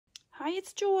Hi,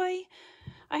 it's Joy.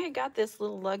 I had got this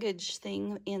little luggage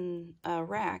thing in a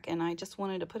rack and I just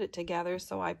wanted to put it together,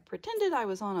 so I pretended I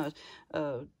was on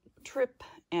a trip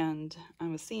and I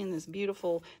was seeing this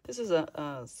beautiful, this is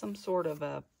some sort of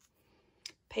a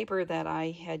paper that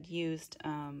I had used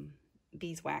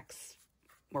beeswax,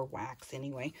 or wax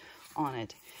anyway, on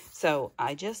it. So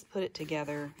I just put it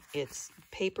together. It's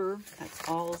paper, that's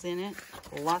all's in it,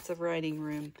 lots of writing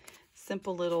room,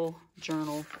 simple little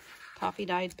journal, coffee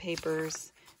dyed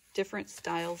papers, different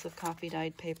styles of coffee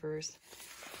dyed papers,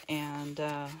 and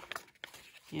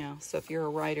you know, so if you're a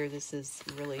writer, this is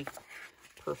really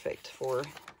perfect for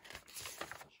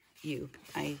you.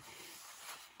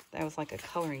 That was like a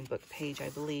coloring book page, I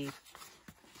believe,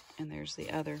 and there's the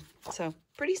other. So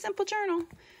pretty simple journal,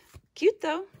 cute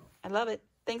though. I love it.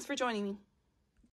 Thanks for joining me.